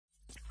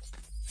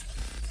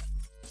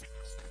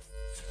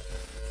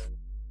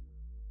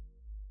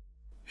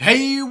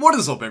Hey, what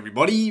is up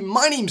everybody?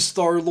 My name's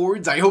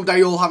Star-Lord. I hope that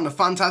you're all having a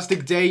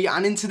fantastic day,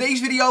 and in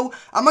today's video,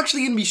 I'm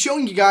actually going to be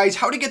showing you guys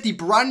how to get the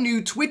brand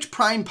new Twitch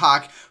Prime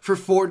pack for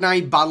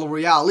Fortnite Battle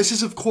Royale. This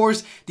is of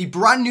course the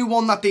brand new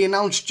one that they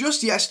announced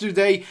just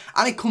yesterday,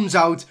 and it comes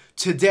out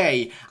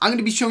today. I'm going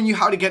to be showing you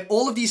how to get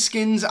all of these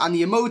skins and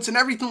the emotes and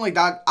everything like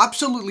that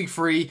absolutely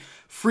free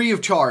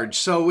of charge.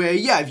 So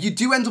yeah, if you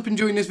do end up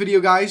enjoying this video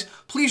guys,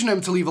 please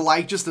remember to leave a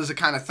like just as a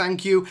kind of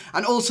thank you,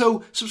 and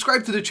also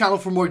subscribe to the channel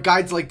for more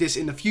guides like this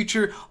in the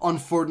future on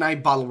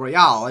Fortnite Battle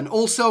Royale. And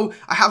also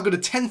I have got a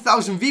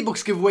 10,000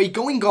 V-Bucks giveaway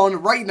going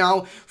on right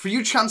now. For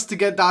your chance to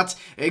get that,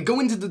 go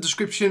into the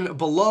description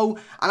below,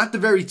 and at the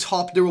very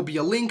top there will be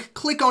a link.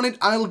 Click on it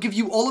and it'll give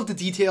you all of the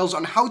details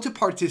on how to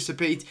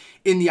participate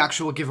in the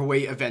actual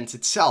giveaway event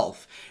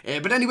itself.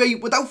 But anyway,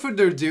 without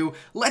further ado,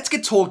 let's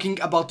get talking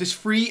about this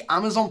free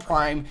Amazon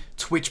Prime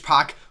Twitch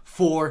pack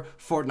for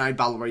Fortnite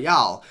Battle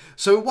Royale.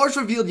 So it was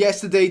revealed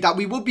yesterday that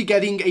we will be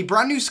getting a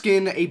brand new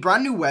skin, a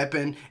brand new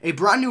weapon, a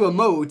brand new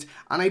emote,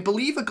 and I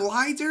believe a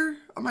glider.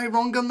 Am I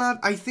wrong on that?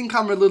 I think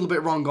I'm a little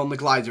bit wrong on the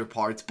glider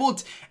part.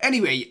 But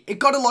anyway, it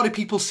got a lot of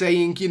people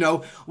saying, you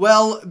know,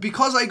 well,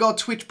 because I got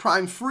Twitch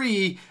Prime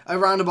free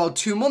around about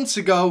 2 months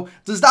ago,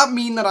 does that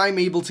mean that I'm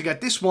able to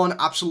get this one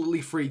absolutely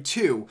free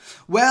too?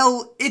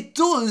 Well, it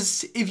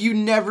does if you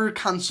never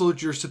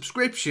cancelled your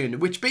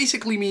subscription, which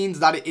basically means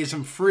that it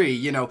isn't free.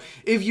 You know,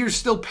 if you're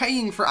still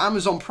paying for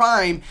Amazon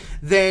Prime,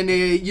 then,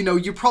 you know,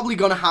 you're probably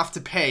going to have to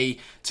pay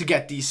to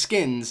get these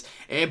skins.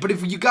 But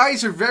if you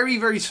guys are very,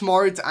 very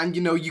smart and,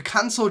 you know, you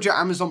cancelled your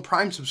Amazon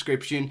Prime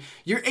subscription,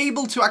 you're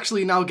able to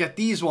actually now get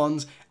these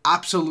ones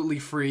absolutely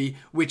free,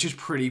 which is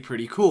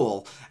pretty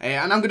cool.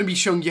 And I'm going to be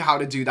showing you how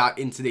to do that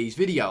in today's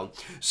video.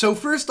 So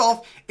first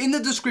off, in the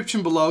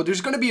description below,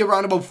 there's going to be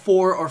around about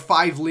 4 or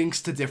 5 links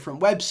to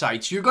different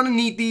websites. You're going to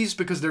need these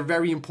because they're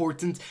very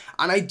important,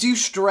 and I do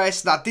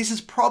stress that this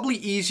is probably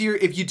easier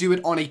if you do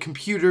it on a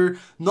computer,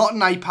 not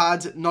an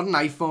iPad, not an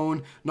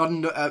iPhone, not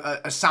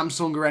a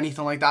Samsung or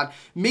anything like that.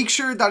 Make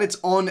sure that it's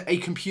on a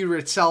computer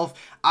itself,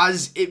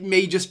 as it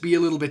may just be a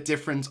little bit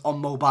different on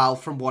mobile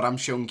from what I'm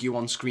showing you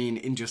on screen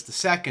in just a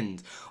second.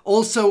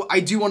 Also, I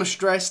do want to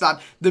stress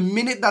that the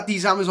minute that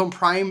these Amazon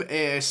Prime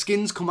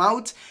skins come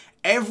out,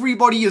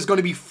 everybody is going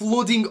to be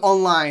flooding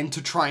online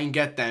to try and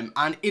get them,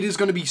 and it is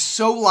going to be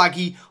so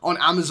laggy on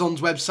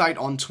Amazon's website,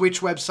 on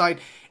Twitch website.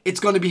 It's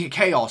going to be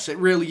chaos. It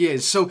really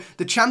is. So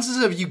the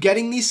chances of you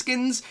getting these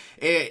skins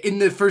in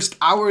the first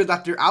hour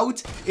that they're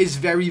out is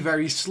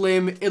very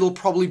slim. It'll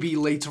probably be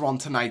later on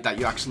tonight that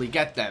you actually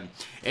get them.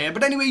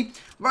 But anyway,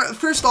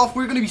 first off,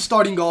 we're going to be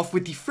starting off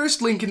with the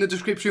first link in the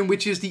description,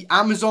 which is the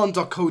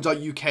amazon.co.uk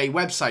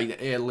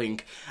website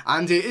link.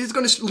 And it is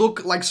going to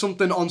look like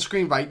something on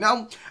screen right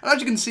now. And as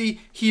you can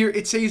see here,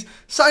 it says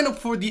sign up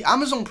for the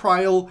Amazon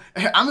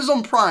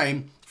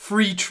Prime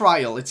free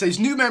trial. It says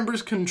new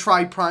members can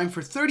try Prime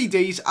for 30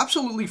 days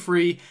absolutely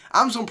free.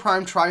 Amazon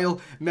Prime trial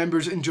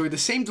members enjoy the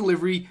same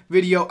delivery,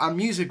 video and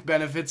music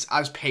benefits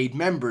as paid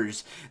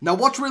members. Now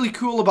what's really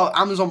cool about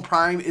Amazon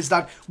Prime is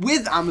that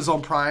with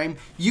Amazon Prime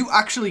you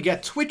actually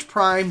get Twitch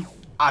Prime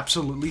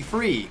absolutely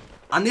free.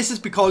 And this is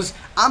because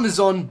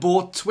Amazon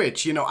bought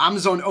Twitch, you know,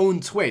 Amazon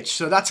owned Twitch,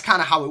 so that's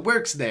kind of how it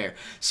works there.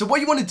 So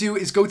what you want to do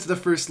is go to the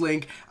first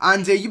link,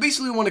 and you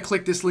basically want to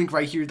click this link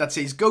right here that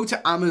says go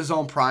to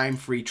Amazon Prime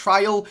free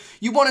trial.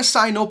 You want to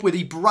sign up with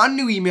a brand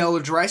new email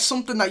address,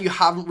 something that you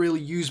haven't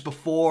really used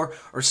before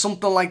or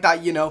something like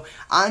that, you know,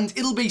 and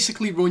it'll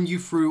basically run you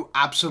through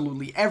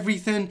absolutely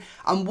everything.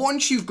 And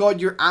once you've got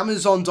your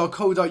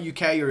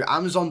amazon.co.uk or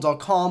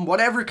amazon.com,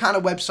 whatever kind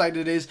of website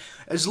it is,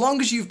 as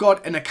long as you've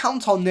got an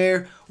account on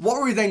there,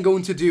 what we're then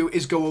going to do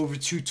is go over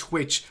to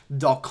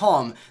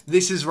twitch.com.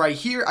 This is right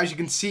here, as you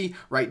can see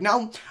right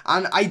now.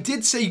 And I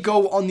did say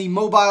go on the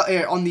mobile,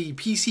 on the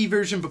PC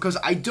version, because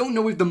I don't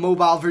know if the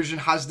mobile version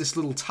has this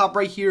little tab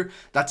right here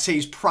that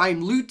says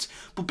Prime Loot.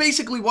 But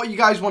basically what you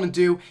guys want to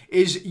do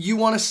is you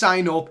want to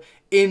sign up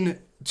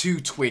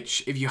to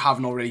Twitch if you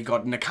haven't already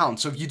got an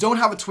account. So if you don't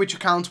have a Twitch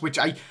account, which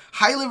I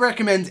highly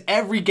recommend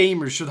every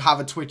gamer should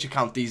have a Twitch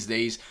account these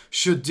days,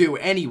 should do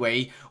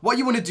anyway, what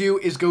you want to do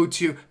is go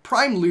to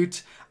Prime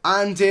Loot,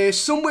 and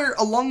somewhere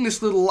along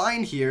this little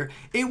line here,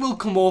 it will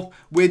come up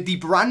with the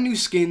brand new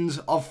skins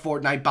of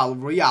Fortnite Battle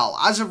Royale.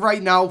 As of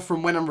right now,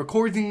 from when I'm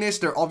recording this,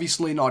 they're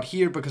obviously not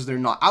here because they're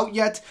not out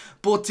yet,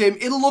 but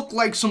it'll look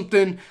like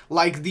something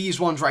like these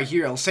ones right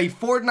here. It'll say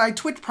Fortnite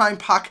Twitch Prime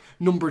Pack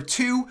number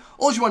 2.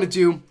 All you want to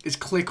do is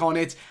click on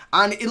it,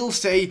 and it'll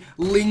say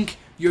link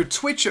your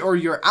Twitch or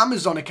your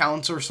Amazon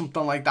account or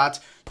something like that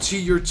to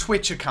your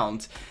Twitch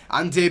account.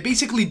 And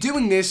basically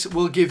doing this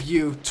will give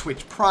you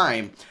Twitch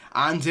Prime.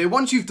 And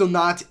once you've done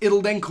that,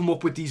 it'll then come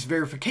up with these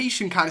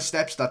verification kind of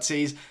steps that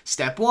says,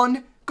 step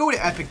 1, go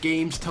to Epic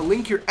Games to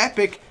link your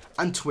Epic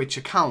and Twitch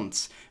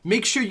accounts.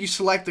 Make sure you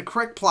select the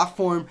correct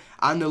platform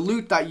and the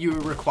loot that you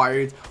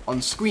required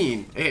on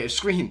screen.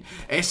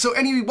 So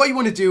anyway, what you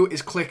want to do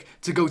is click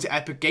to go to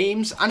Epic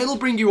Games, and it'll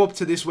bring you up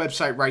to this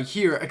website right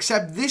here,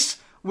 except this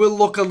will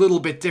look a little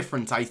bit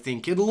different, I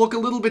think. It'll look a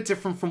little bit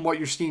different from what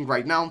you're seeing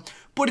right now,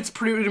 but it's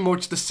pretty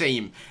much the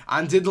same.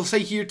 And it'll say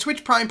here,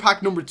 Twitch Prime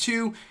Pack number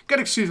 2, get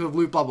exclusive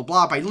loot, blah, blah,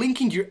 blah, by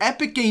linking your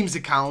Epic Games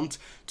account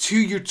to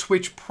your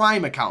Twitch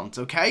Prime account,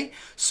 okay?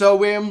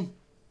 So,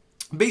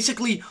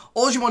 basically,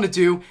 all you want to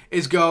do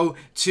is go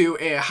to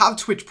have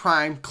Twitch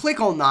Prime,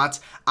 click on that,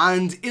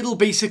 and it'll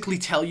basically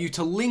tell you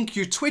to link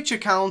your Twitch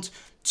account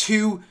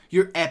to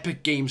your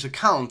Epic Games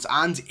account.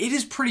 And it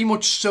is pretty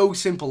much so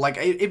simple. Like,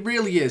 it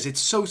really is. It's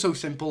so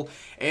simple.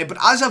 But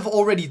as I've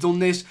already done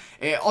this,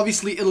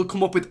 obviously it'll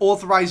come up with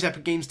authorized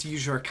Epic Games to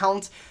use your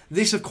account.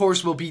 This, of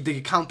course, will be the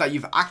account that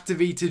you've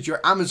activated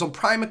your Amazon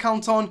Prime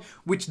account on,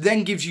 which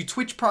then gives you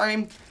Twitch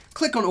Prime.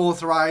 Click on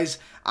authorize,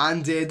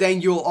 and then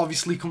you'll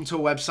obviously come to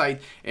a website.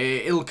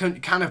 It'll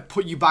kind of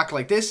put you back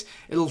like this.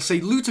 It'll say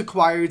loot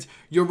acquired.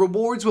 Your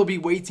rewards will be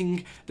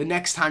waiting the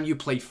next time you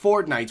play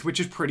Fortnite,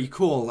 which is pretty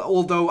cool,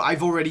 although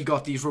I've already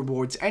got these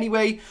rewards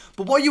anyway.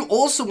 But what you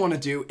also want to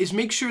do is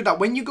make sure that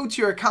when you go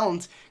to your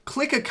account,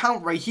 click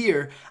account right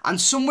here,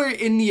 and somewhere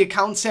in the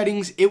account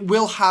settings it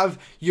will have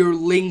your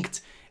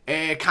linked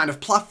kind of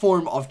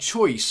platform of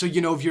choice. So,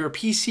 you know, if you're a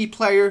PC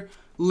player,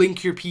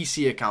 link your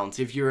PC account.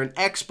 If you're an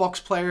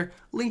Xbox player,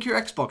 link your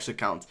Xbox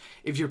account.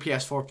 If you're a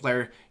PS4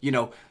 player, you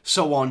know,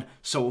 so on,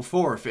 so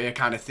forth,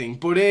 kind of thing.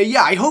 But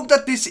yeah, I hope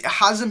that this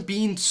hasn't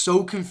been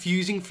so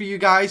confusing for you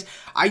guys.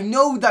 I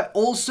know that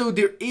also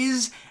there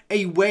is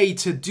a way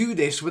to do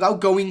this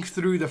without going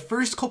through the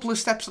first couple of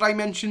steps that I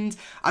mentioned,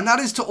 and that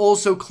is to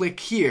also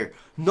click here.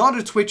 Not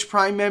a Twitch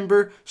Prime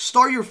member,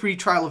 start your free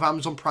trial of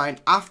Amazon Prime.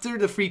 After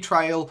the free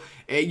trial,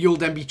 you'll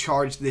then be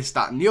charged this,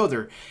 that, and the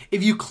other.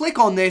 If you click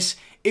on this,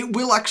 it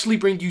will actually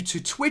bring you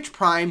to Twitch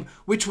Prime,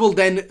 which will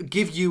then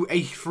give you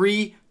a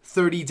free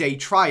 30-day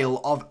trial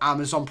of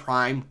Amazon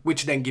Prime,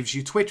 which then gives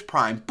you Twitch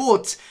Prime.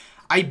 But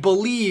I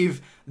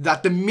believe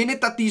that the minute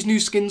that these new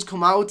skins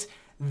come out,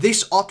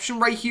 this option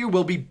right here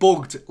will be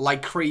bugged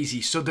like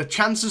crazy. So the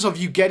chances of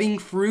you getting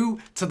through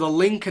to the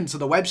link and to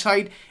the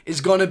website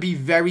is going to be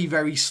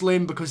very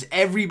slim, because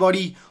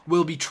everybody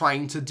will be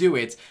trying to do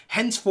it.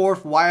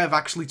 Henceforth, why I've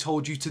actually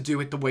told you to do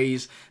it the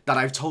ways that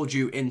I've told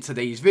you in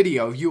today's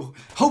video.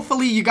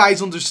 Hopefully you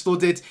guys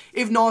understood it.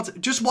 If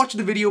not, just watch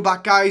the video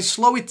back, guys.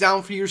 Slow it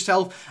down for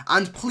yourself.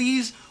 And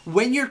please,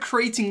 when you're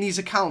creating these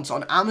accounts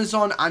on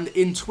Amazon and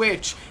in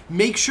Twitch,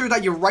 make sure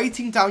that you're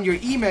writing down your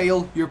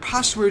email, your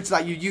passwords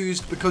that you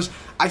used, because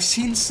I've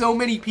seen so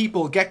many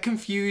people get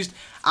confused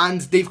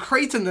and they've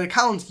created an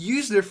account,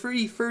 used their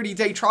free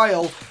 30-day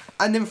trial,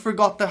 and then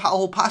forgot the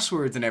whole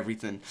password and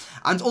everything.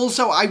 And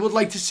also, I would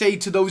like to say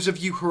to those of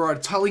you who are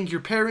telling your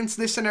parents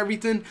this and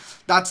everything,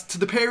 that to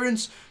the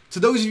parents, to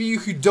those of you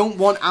who don't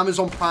want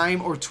Amazon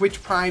Prime or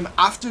Twitch Prime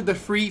after the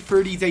free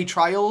 30-day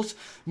trials,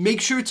 make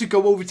sure to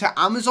go over to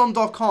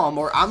Amazon.com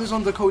or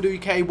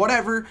Amazon.co.uk,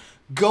 whatever.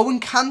 Go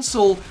and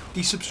cancel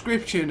the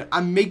subscription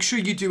and make sure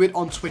you do it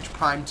on Twitch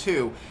Prime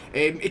too.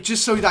 It's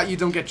just so that you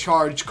don't get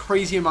charged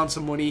crazy amounts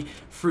of money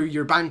through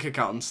your bank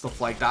account and stuff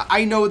like that.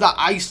 I know that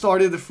I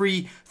started the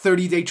free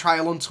 30-day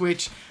trial on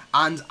Twitch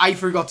and I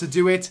forgot to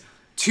do it.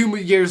 2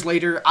 years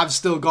later, I've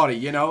still got it,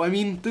 you know? I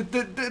mean,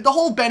 the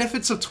whole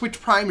benefits of Twitch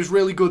Prime is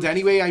really good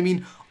anyway. I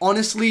mean,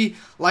 honestly,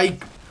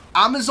 like,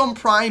 Amazon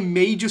Prime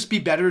may just be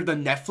better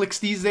than Netflix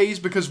these days,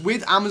 because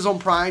with Amazon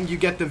Prime, you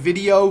get the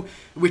video,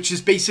 which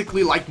is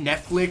basically like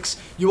Netflix.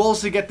 You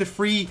also get the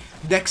free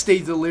next day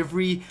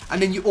delivery, and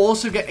then you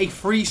also get a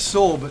free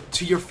sub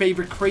to your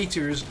favorite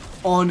creators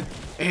on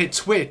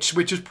Twitch,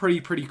 which is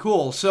pretty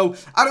cool. So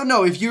I don't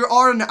know, if you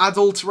are an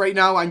adult right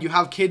now and you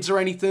have kids or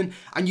anything,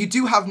 and you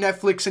do have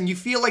Netflix and you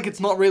feel like it's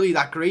not really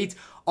that great,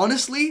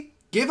 honestly,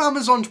 give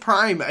Amazon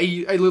Prime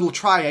a little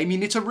try. I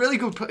mean, it's a really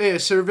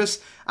good service,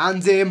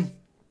 and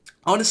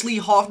honestly,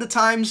 half the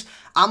times,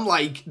 I'm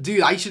like,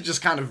 dude, I should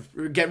just kind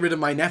of get rid of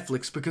my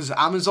Netflix, because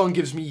Amazon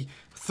gives me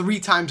 3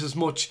 times as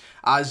much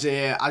as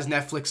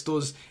Netflix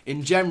does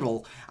in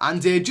general.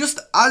 And just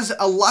as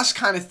a last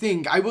kind of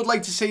thing, I would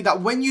like to say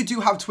that when you do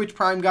have Twitch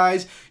Prime,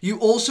 guys, you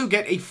also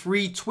get a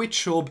free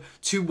Twitch sub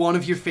to one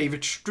of your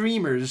favorite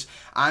streamers.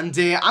 And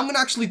I'm going to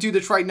actually do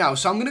this right now.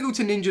 So I'm going to go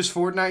to Ninja's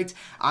Fortnite,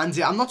 and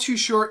I'm not too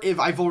sure if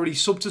I've already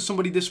subbed to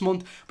somebody this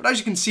month, but as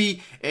you can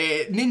see,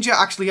 Ninja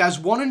actually has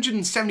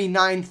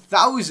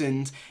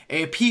 179,000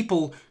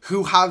 people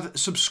who have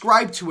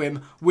subscribed to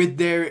him with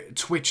their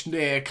Twitch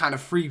kind of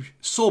free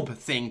sub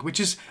thing, which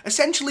is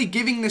essentially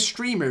giving this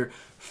streamer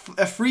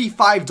a free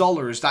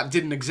 $5 that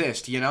didn't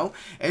exist, you know?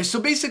 So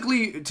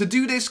basically, to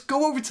do this,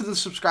 go over to the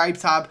subscribe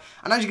tab,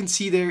 and as you can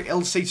see there,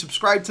 it'll say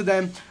subscribe to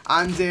them,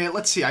 and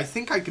let's see, I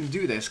think I can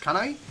do this, can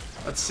I?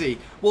 Let's see.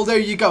 Well, there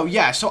you go.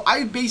 Yeah, so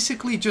I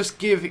basically just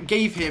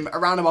gave him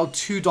around about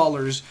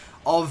 $2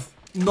 of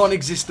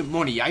non-existent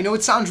money. I know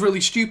it sounds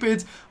really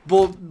stupid,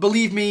 but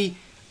believe me,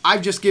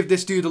 I've just give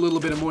this dude a little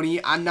bit of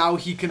money, and now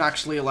he can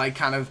actually, like,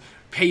 kind of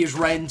pay his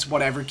rent,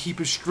 whatever, keep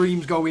his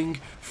streams going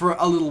for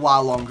a little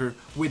while longer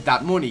with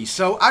that money.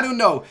 So I don't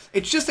know,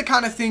 it's just the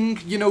kind of thing,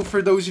 you know,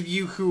 for those of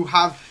you who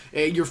have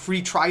your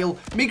free trial,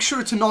 make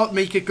sure to not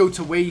make it go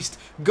to waste.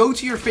 Go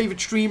to your favorite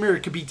streamer.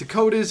 It could be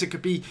Dakotas, it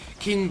could be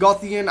King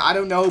Gothian, I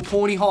don't know,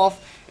 Ponyhoff,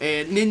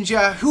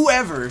 Ninja,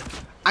 whoever,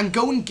 and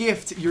go and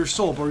gift your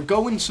sub, or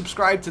go and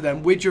subscribe to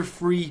them with your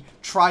free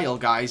trial,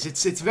 guys.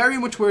 It's very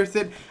much worth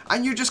it,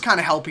 and you're just kind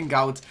of helping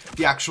out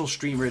the actual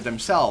streamer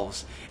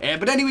themselves.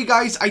 But anyway,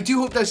 guys, I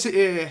do hope this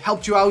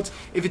helped you out.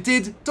 If it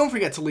did, don't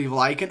forget to leave a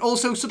like, and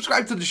also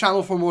subscribe to the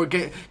channel for more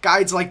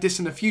guides like this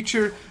in the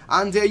future.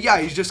 And yeah,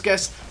 you just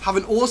guess, have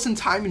an awesome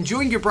time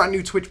enjoying your brand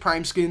new Twitch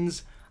Prime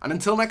skins. And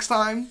until next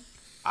time,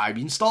 I've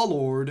been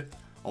Star-Lord.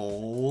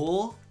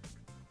 Oh,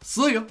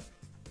 see ya.